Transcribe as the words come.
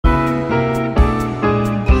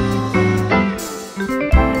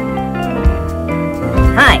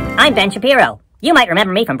I'm Ben Shapiro. You might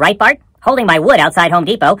remember me from Breitbart, holding my wood outside Home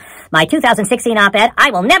Depot, my 2016 op-ed,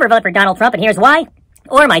 I will never vote for Donald Trump and here's why,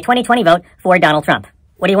 or my 2020 vote for Donald Trump.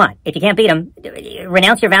 What do you want? If you can't beat them,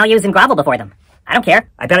 renounce your values and grovel before them. I don't care.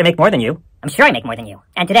 I bet I make more than you. I'm sure I make more than you.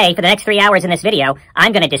 And today, for the next 3 hours in this video,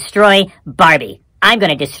 I'm gonna destroy Barbie. I'm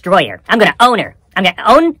gonna destroy her. I'm gonna own her. I'm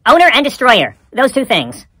gonna own her and destroy her. Those two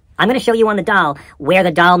things. I'm going to show you on the doll where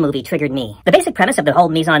the doll movie triggered me. The basic premise of the whole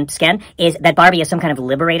mise en scène is that Barbie is some kind of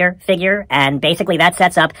liberator figure, and basically that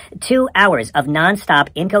sets up 2 hours of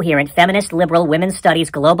non-stop, incoherent, feminist, liberal, women's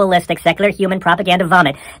studies, globalistic, secular human propaganda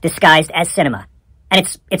vomit disguised as cinema. And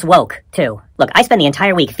it's woke, too. Look, I spend the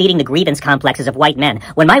entire week feeding the grievance complexes of white men.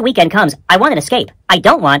 When my weekend comes, I want an escape. I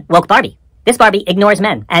don't want woke Barbie. This Barbie ignores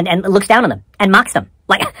men and looks down on them and mocks them.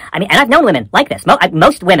 Like, I mean, and I've known women like this.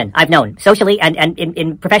 Most women I've known, socially and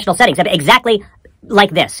in professional settings, have exactly like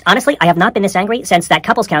this. Honestly, I have not been this angry since that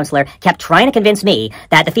couples counselor kept trying to convince me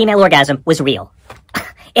that the female orgasm was real.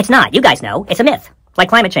 It's not. You guys know. It's a myth. Like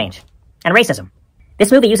climate change and racism.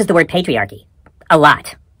 This movie uses the word patriarchy. A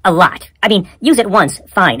lot. A lot. I mean, use it once,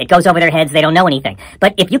 fine. It goes over their heads. They don't know anything.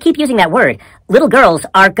 But if you keep using that word, little girls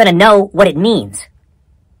are gonna know what it means.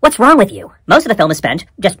 What's wrong with you? Most of the film is spent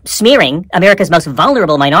just smearing America's most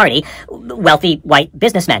vulnerable minority, wealthy white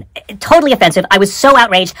businessmen. Totally offensive. I was so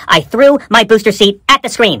outraged, I threw my booster seat at the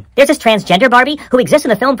screen. There's this transgender Barbie who exists in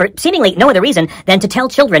the film for seemingly no other reason than to tell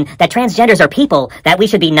children that transgenders are people that we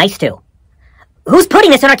should be nice to. Who's putting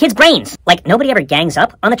this in our kids' brains? Like, nobody ever gangs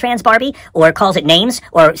up on the trans Barbie, or calls it names,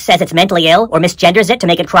 or says it's mentally ill, or misgenders it to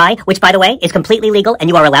make it cry, which, by the way, is completely legal, and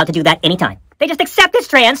you are allowed to do that anytime. They just accept it's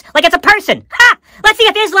trans like it's a person. Ha! Let's see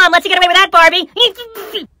if Islam lets you get away with that,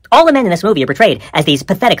 Barbie. All the men in this movie are portrayed as these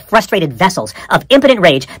pathetic, frustrated vessels of impotent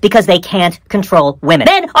rage because they can't control women.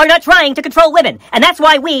 Men are not trying to control women, and that's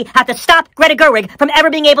why we have to stop Greta Gerwig from ever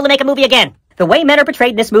being able to make a movie again. The way men are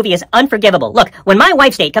portrayed in this movie is unforgivable. Look, when my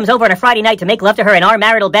wife's date comes over on a Friday night to make love to her in our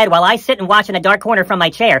marital bed while I sit and watch in a dark corner from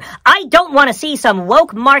my chair, I don't want to see some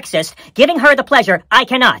woke Marxist giving her the pleasure I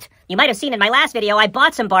cannot. You might have seen in my last video, I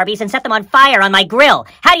bought some Barbies and set them on fire on my grill.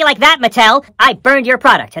 How do you like that, Mattel? I burned your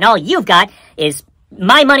product, and all you've got is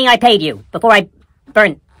my money I paid you before I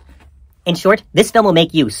burn. In short, this film will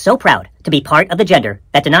make you so proud to be part of the gender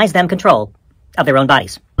that denies them control of their own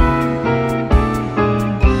bodies.